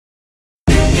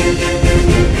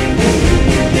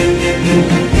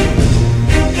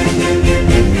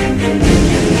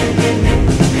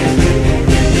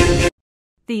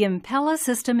The Impella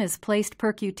system is placed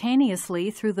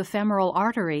percutaneously through the femoral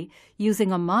artery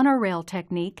using a monorail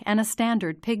technique and a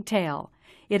standard pigtail.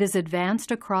 It is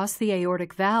advanced across the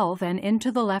aortic valve and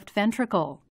into the left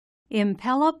ventricle.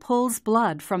 Impella pulls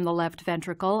blood from the left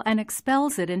ventricle and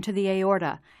expels it into the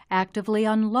aorta, actively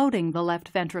unloading the left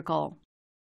ventricle.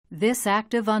 This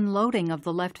active unloading of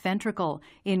the left ventricle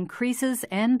increases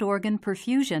end organ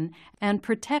perfusion and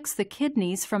protects the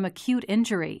kidneys from acute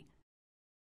injury.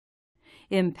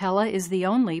 Impella is the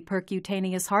only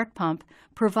percutaneous heart pump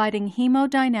providing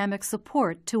hemodynamic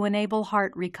support to enable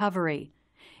heart recovery.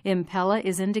 Impella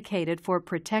is indicated for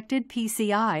protected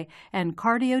PCI and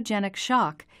cardiogenic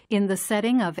shock in the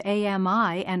setting of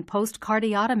AMI and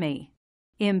postcardiotomy.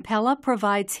 Impella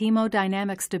provides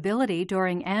hemodynamic stability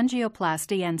during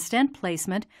angioplasty and stent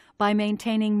placement by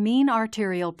maintaining mean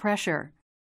arterial pressure.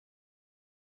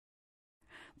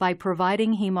 By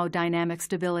providing hemodynamic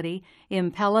stability,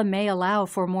 Impella may allow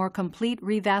for more complete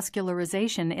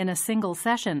revascularization in a single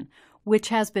session, which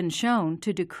has been shown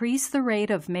to decrease the rate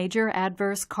of major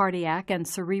adverse cardiac and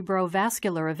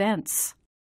cerebrovascular events.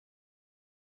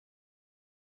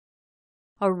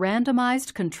 A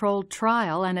randomized controlled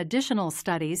trial and additional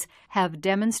studies have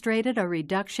demonstrated a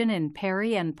reduction in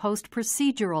peri- and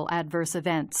post-procedural adverse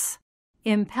events.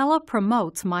 Impella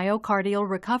promotes myocardial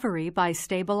recovery by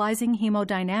stabilizing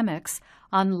hemodynamics,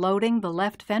 unloading the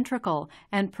left ventricle,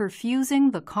 and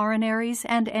perfusing the coronaries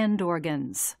and end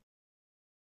organs.